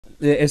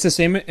It's the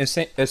same.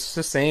 It's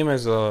the same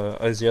as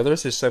the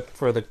others, except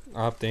for the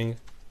opting.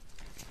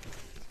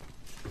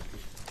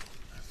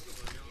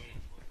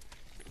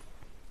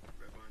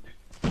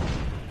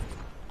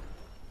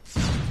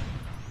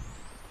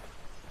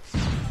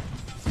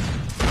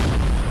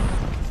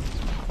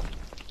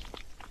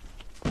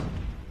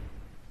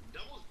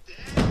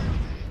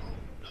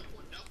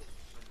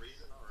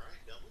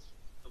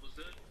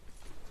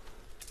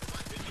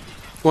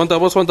 One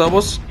doubles, one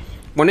doubles.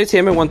 One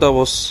ATM and one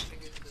doubles.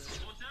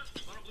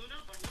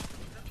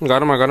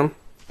 Got him, I got him.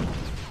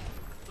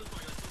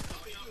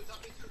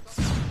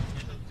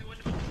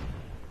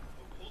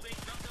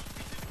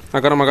 I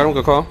got him,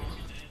 good call.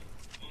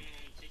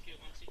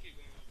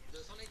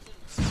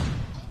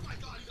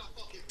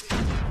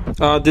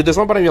 Dude, there's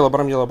one bottom yellow,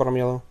 bottom yellow, bottom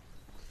yellow.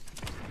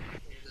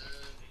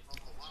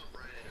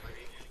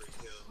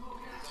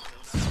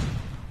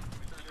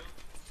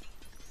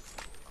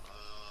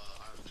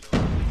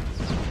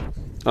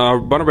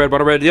 Bottom red,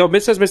 bottom red. Yo,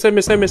 misstep, misstep,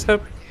 misstep,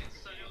 misstep.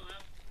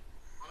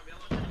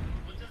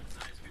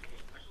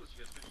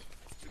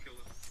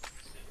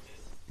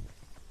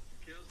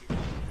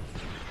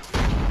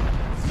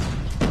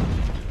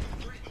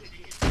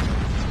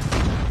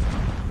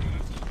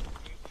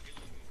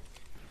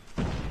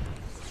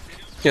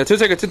 Yeah, 2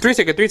 ticket, 3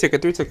 ticket, 3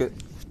 ticket, 3 ticket.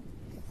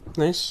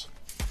 Nice.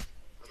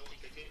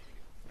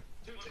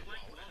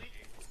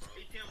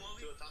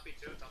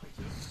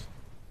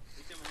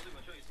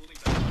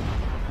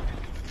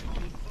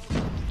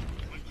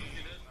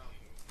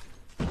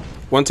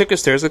 One ticket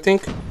stairs, I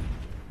think.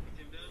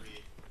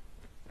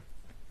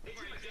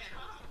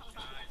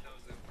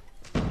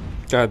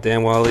 God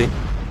damn, Wally.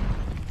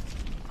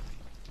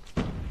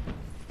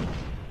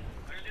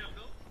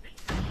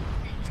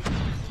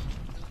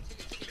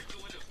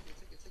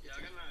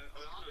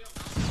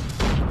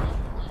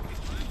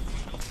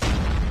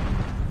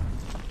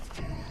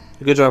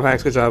 Good job,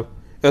 Hacks, good job.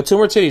 Yo, 2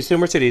 more titties, 2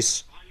 more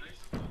titties.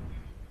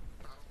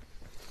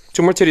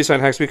 2 more titties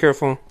side, Hacks, be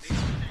careful.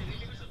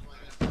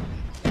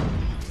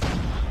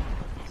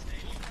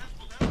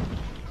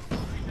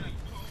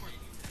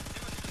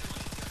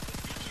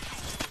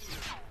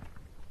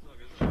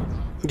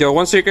 Yo,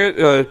 one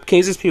secret,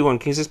 Kings is P1,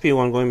 Kings is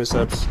P1, going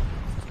missteps.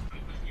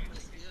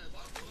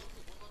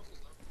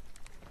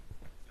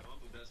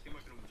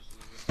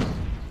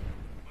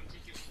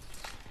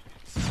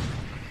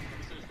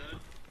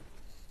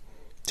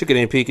 Ticket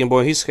ain't peeking,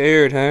 boy, he's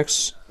scared,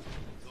 Hacks.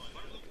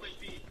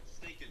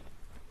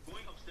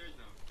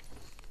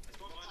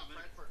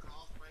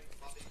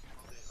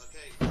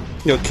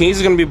 Yo, Kings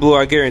is gonna be blue,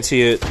 I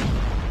guarantee it.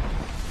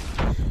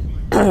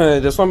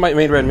 This one might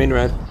main red, main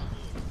red.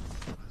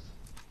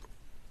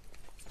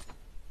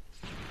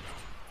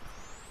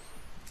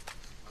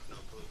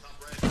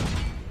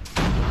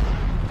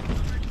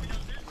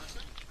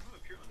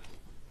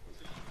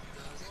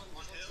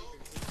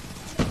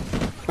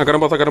 I got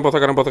them both, I got them both, I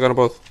got them both, I got them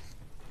both.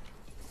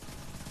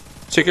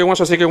 Take your one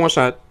shot, take your one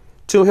shot.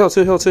 2 hill,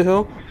 2 hill, 2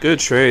 hill. Good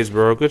trades,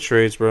 bro, good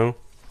trades, bro.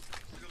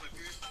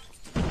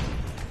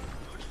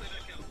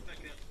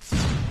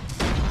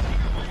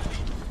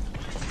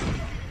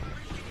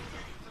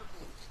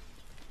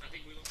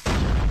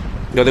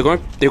 Yo, they're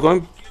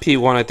going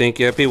P1, I think,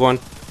 yeah, P1.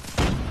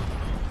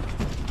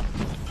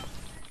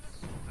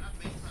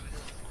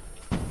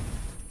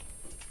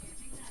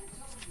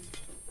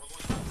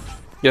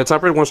 Yeah,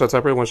 top right one shot,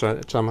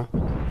 Chama.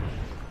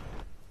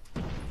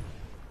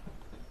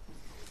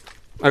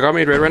 I got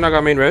main red right now, I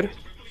got main red.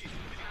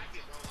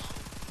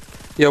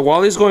 Yeah,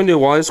 Wally's going new,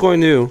 Wally's going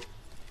new.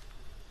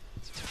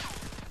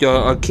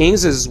 Yo,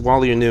 Kings is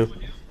Wally new.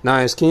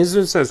 Nice, Kings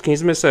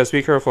misses,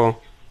 be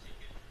careful.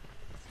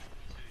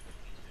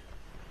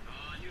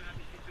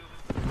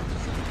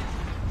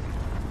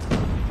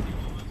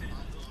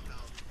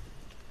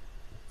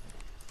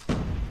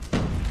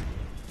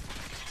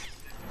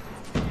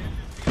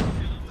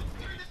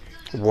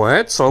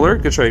 What? Solar?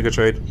 Good trade, good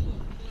trade.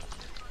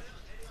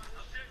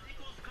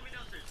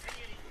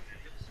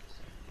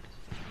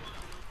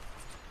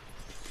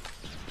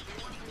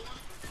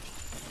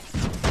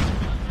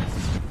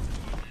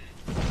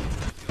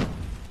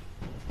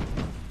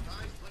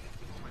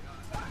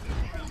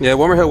 Yeah,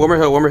 one more hill, one more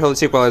hill, one more hill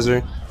to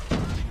equalizer.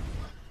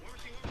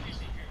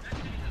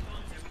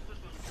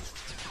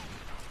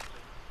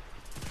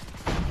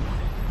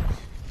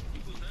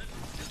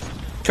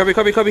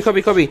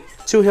 Cubby.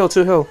 2 hill,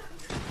 2 hill.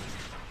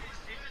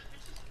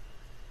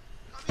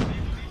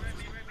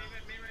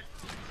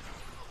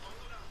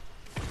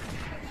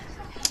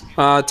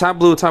 Top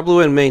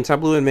blue in main, top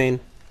blue in main.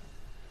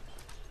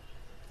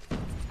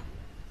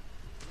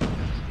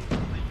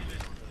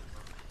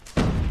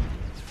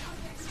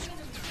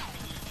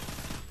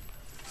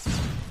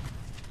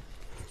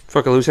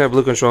 Fuck it, let's have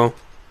blue control.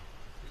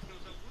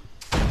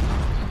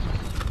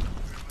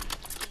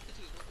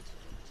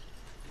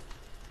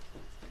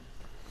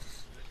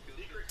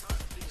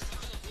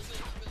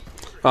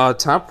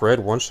 Top red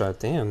one shot,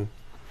 damn.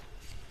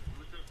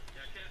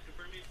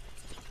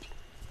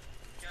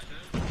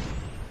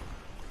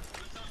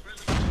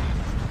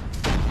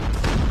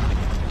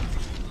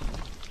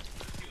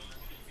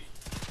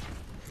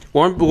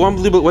 One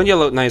blue, one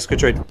yellow. Nice, good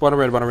trade. Bottom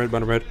red, bottom red,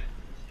 bottom red.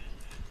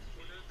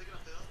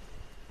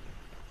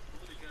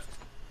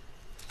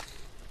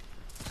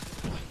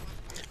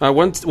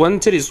 One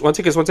titties, one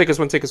tickets, one tickets,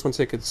 one tickets, one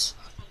tickets.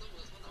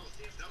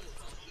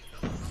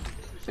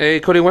 Hey,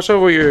 Cody, watch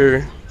out where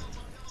your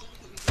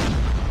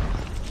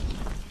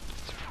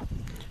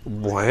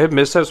what?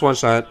 Missteps, one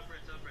shot.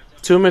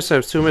 Two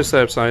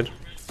missteps side.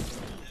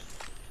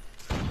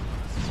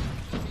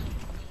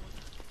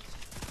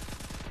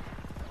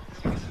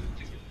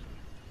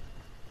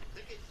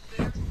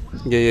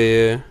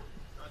 Yeah.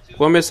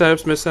 One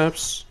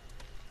missteps.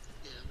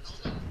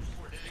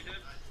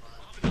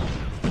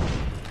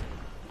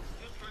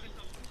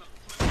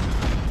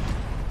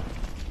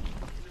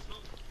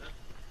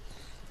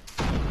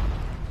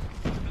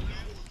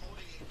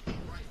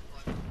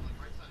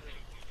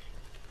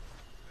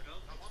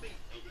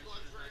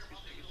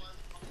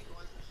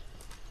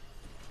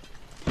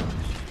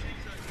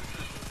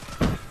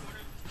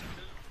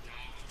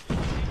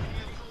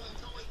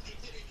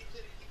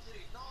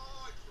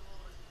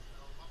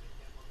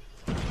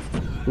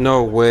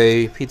 No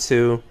way,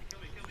 P2.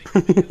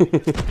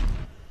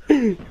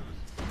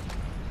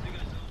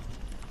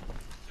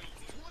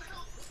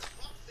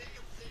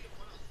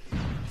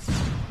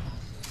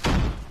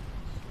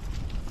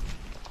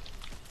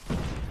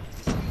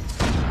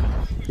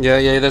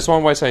 Yeah, there's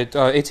one white side.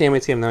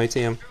 ATM now,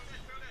 ATM.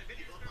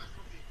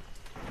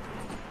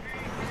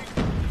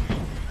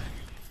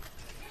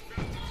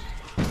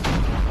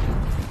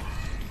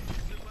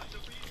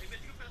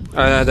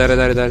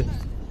 Died.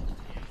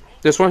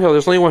 There's one hill,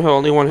 there's only one hill,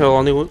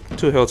 only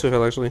two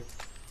hill actually.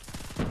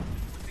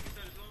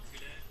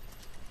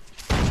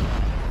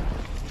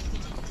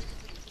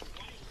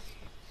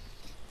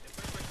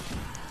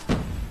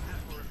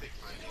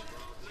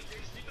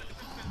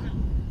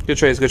 Good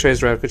trades,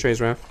 Raph, good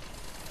trades, Raph.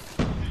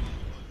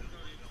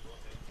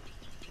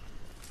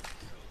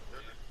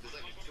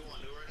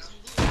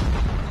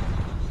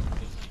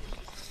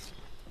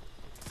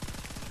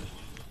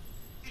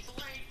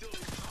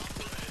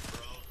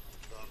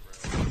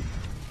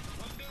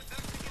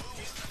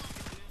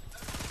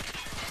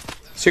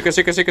 Secret.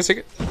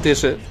 This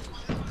shit.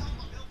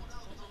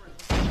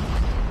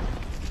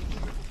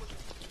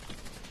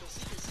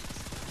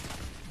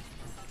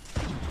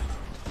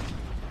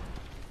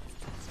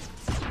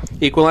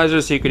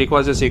 Equalizer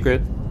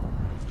secret.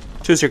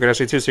 Two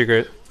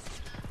secret.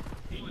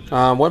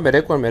 One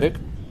medic.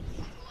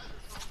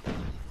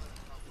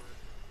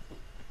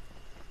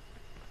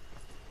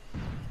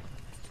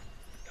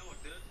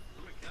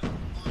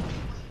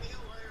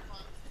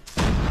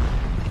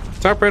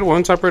 Top red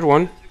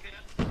one.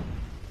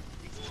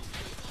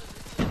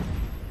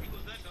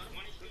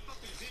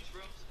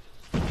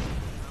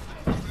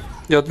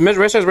 Yo,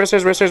 rest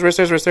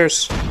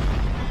stairs.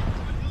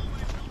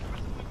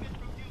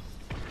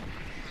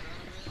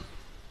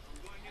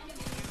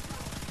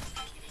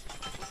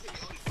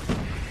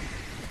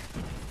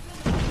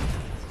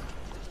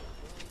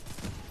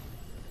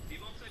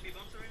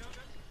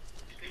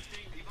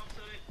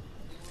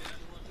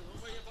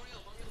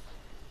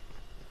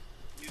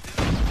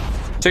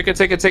 Take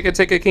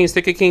it,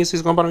 Kings.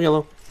 He's going bottom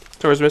yellow.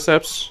 Towards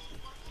missteps.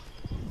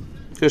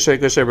 Good shit,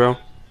 bro.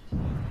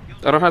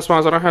 I don't have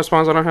spawns.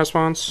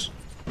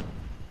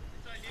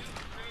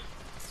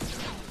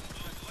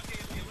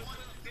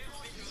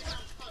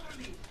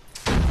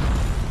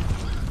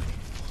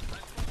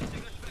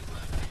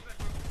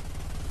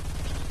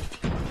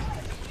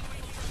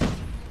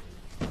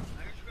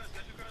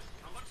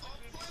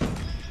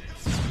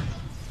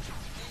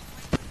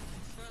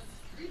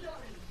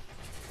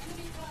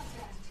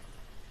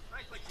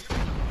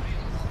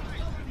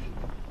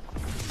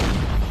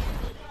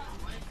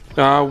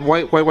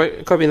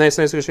 White. Copy, nice.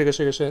 Good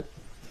shit.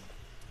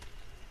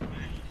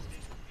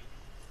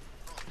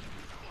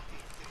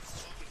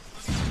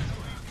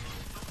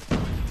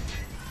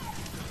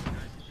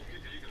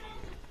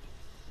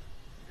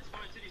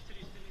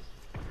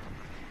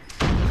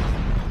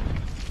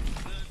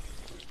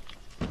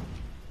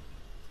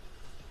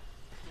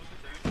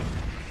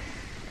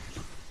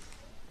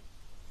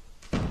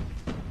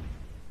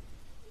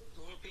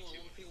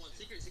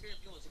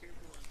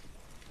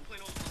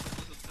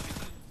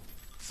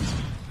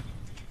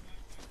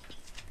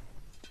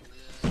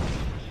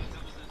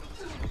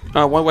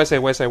 One west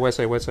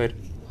side.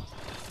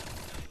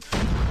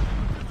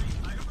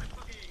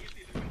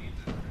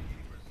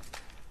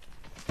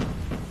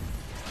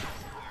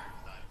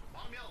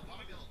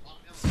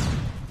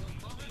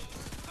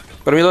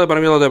 Bottom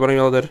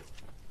yellow dead.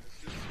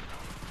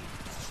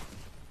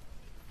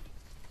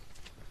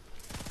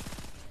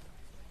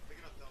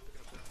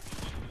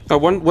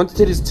 One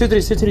titties, two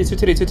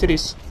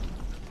titties.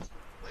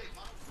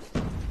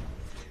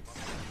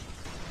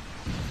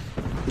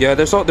 Yeah,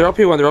 they're all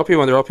P1,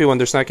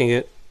 they're snacking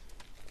it.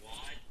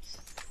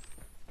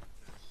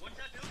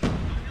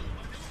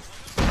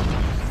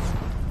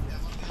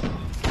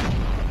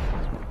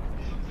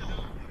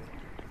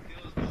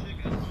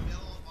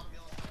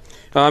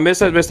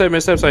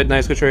 Missed side,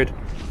 nice, good trade.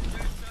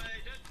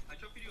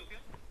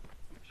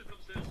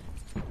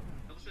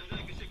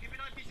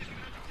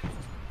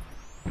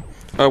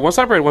 One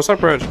side bread, one side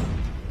bread.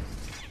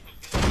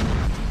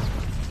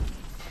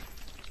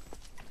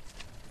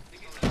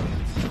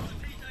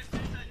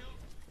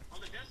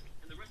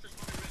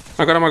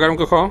 I got him,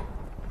 good call.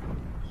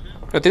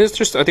 I think it's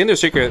just, I think they're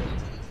secret.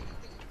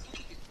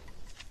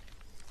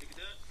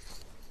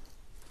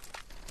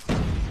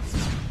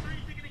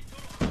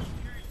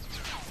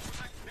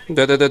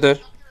 Dead.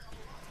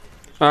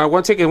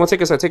 One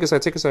ticket side, take a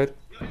side.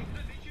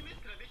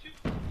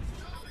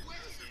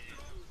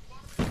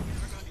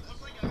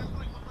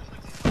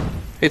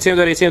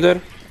 ATM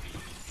dead.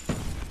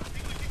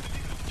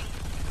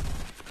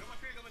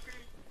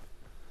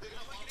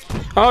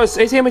 Oh, it's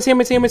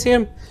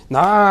ATM.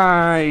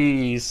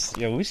 Nice.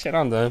 Yo, we shit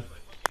on that.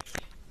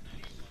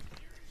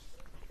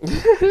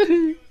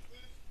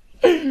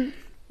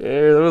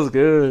 Yeah, that was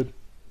good.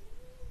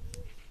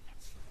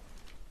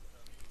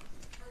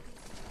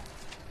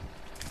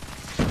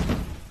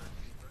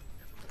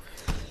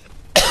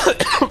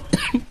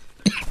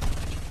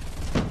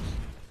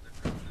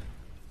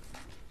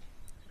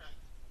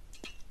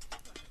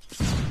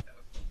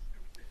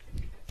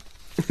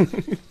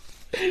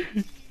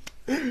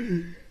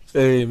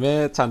 Hey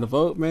man, time to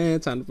vote, man.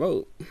 Time to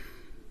vote.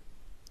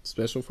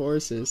 Special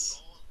forces.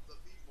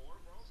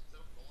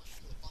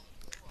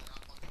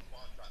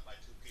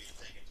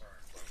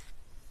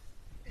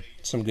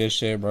 Some good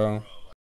shit, bro.